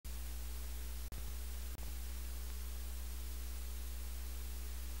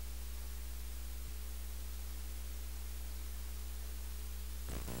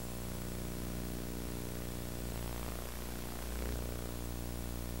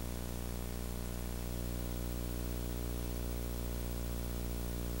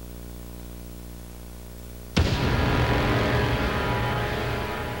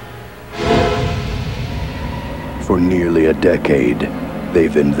For nearly a decade,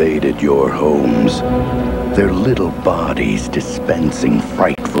 they've invaded your homes. Their little bodies dispensing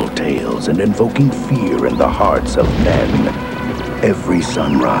frightful tales and invoking fear in the hearts of men. Every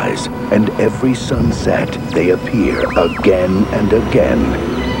sunrise and every sunset, they appear again and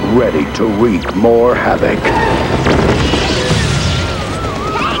again, ready to wreak more havoc.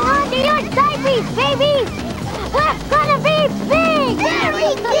 Hang on to your diapers, babies! We're gonna be big!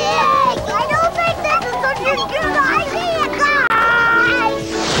 Very big! I don't think this is such a good idea, guys!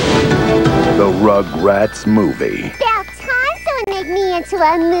 The Rugrats Movie. About time someone made me into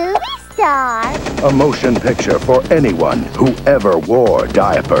a movie star. A motion picture for anyone who ever wore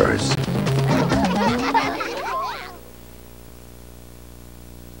diapers.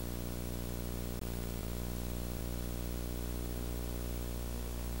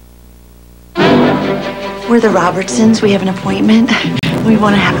 We're the Robertsons. We have an appointment. We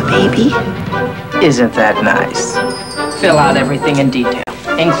want to have a baby. Isn't that nice? Fill out everything in detail,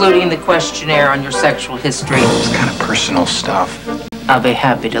 including the questionnaire on your sexual history. It's kind of personal stuff. I'll be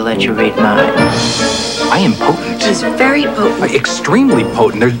happy to let you read mine. I am potent. He's very potent. Extremely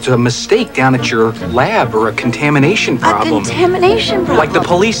potent. There's a mistake down at your lab or a contamination problem. A contamination problem? Like the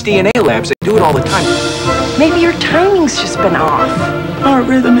police DNA labs. They do it all the time. Maybe your timing's just been off. Our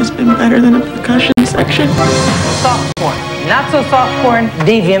rhythm has been better than a percussion section. Soft porn. Not so soft porn,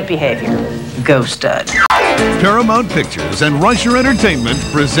 deviant behavior. Go stud. Paramount Pictures and Rusher Entertainment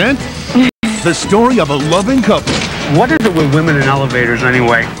present the story of a loving couple. What is it with women in elevators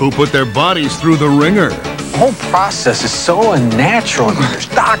anyway? Who put their bodies through the ringer. The whole process is so unnatural. There's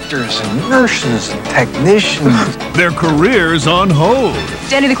doctors and nurses and technicians. Their careers on hold.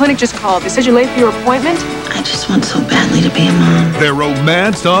 Danny, the clinic just called. They said you're late for your appointment. I just want so badly to be a mom. Their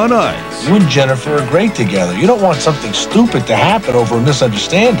romance on ice. You and Jennifer are great together. You don't want something stupid to happen over a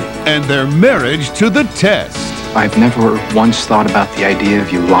misunderstanding. And their marriage to the test. I've never once thought about the idea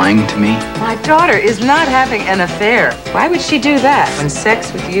of you lying to me. My daughter is not having an affair. Why would she do that when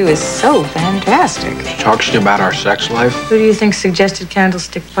sex with you is so fantastic? Talks to you about our sex life? Who do you think suggested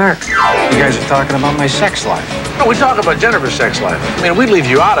Candlestick Park? You guys are talking about my sex life. No, we talk about Jennifer's sex life. I mean, we'd leave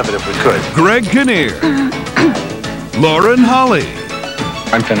you out of it if we could. Greg Kinnear. Lauren Holly.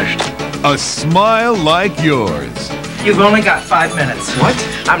 I'm finished. A smile like yours. You've only got 5 minutes. What?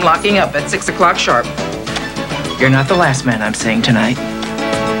 I'm locking up at 6 o'clock sharp. You're not the last man I'm seeing tonight.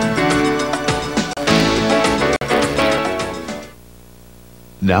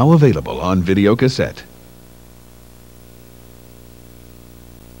 Now available on video cassette.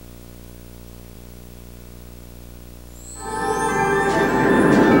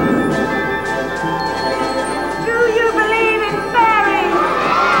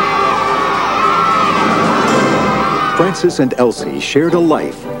 Francis and Elsie shared a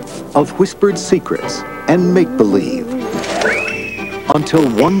life of whispered secrets and make-believe. Until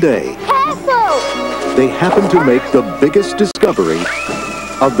one day, they happened to make the biggest discovery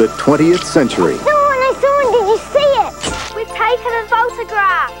of the 20th century. I saw him. Did you see it? We've taken a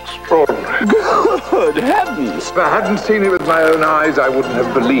photograph. Extraordinary. Good heavens! If I hadn't seen it with my own eyes, I wouldn't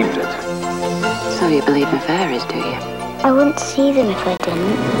have believed it. So you believe in fairies, do you? I wouldn't see them if I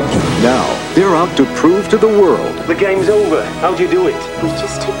didn't. Now, they're out to prove to the world. The game's over. How'd you do it? We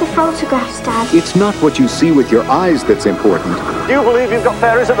just took the photographs, Dad. It's not what you see with your eyes that's important. Do you believe you've got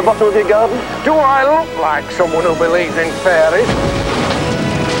fairies at the bottom of your garden? Do I look like someone who believes in fairies?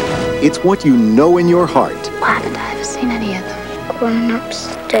 It's what you know in your heart. Why haven't I ever seen any of them?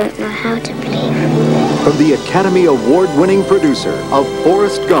 Grown-ups don't know how to believe. From the Academy Award-winning producer of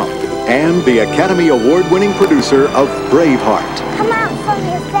Forrest Gump and the Academy Award-winning producer of Braveheart. Come out from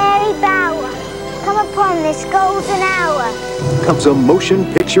your fairy bower. Come upon this golden hour. Comes a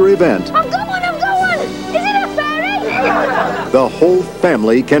motion picture event I'm going! Is it a fairy? the whole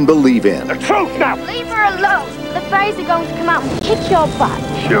family can believe in. The truth now! Leave her alone. The fairies are going to come out and kick your butt.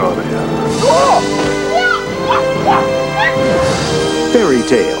 Sure they are. Fairy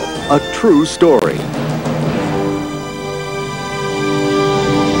Tale, a true story.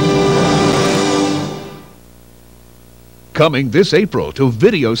 Coming this April to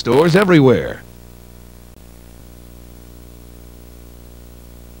video stores everywhere.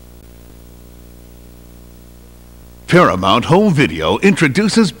 Paramount Home Video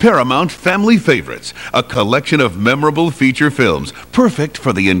introduces Paramount Family Favorites, a collection of memorable feature films, perfect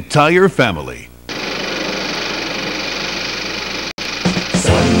for the entire family.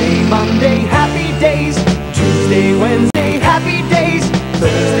 Sunday, Monday, happy days. Tuesday, Wednesday, happy days.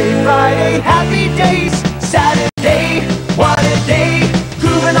 Thursday, Friday, happy days. Saturday, what a day.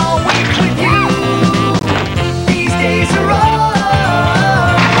 Grooving all week with you. These days are all.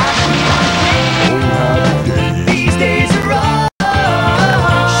 These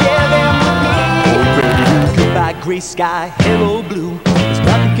gray sky, hello blue. There's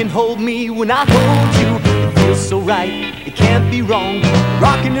nothing can hold me when I hold you. It feels so right, it can't be wrong.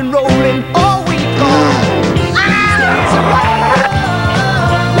 Rocking and rolling all week long. These days are right,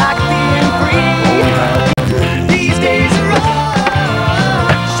 like being free. These days are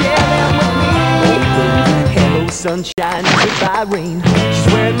right, share them with me. Hello sunshine, goodbye rain. She's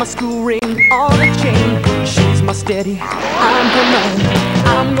wearing my school ring on a chain. She's my steady, I'm her man.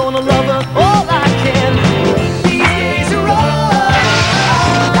 I'm gonna love her all I can. These days are right,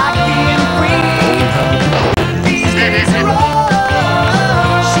 like being free. These days are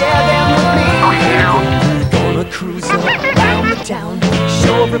right, share them with me. Gonna cruise around the town,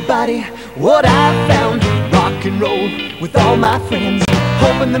 show everybody what I've found. Rock and roll with all my friends,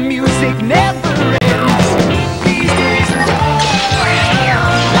 hoping the music never ends. These days are right,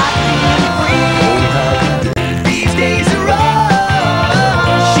 like being free. These days are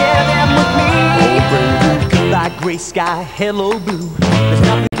right, share them with me. Goodbye gray sky, hello blue. There's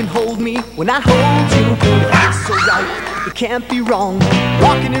nothing can hold me when I hold you. It's so right, it can't be wrong.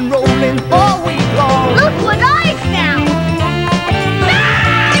 Rocking and rolling all week long. Look what I found!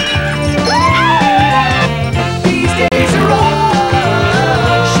 These days are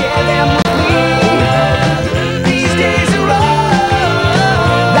right, share them with me. These days are right,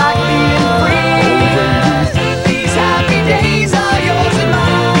 like being free. These happy days are yours and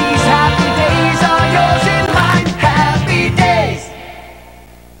mine. These happy days are yours and mine. Happy days.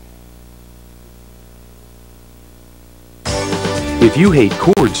 If you hate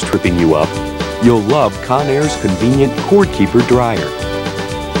cords tripping you up, you'll love Conair's convenient Cord Keeper Dryer.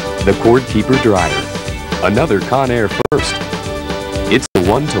 The Cord Keeper Dryer. Another Conair first. It's the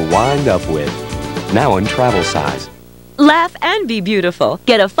one to wind up with. Now in travel size. Laugh and be beautiful.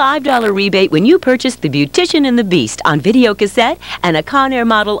 Get a $5 rebate when you purchase the Beautician and the Beast on video cassette and a Conair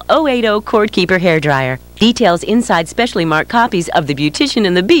Model 080 Cord Keeper hairdryer. Details inside specially marked copies of the Beautician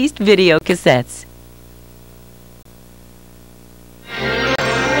and the Beast video cassettes.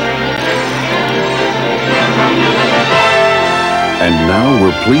 And now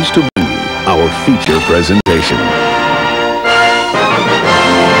we're pleased to bring you our feature presentation.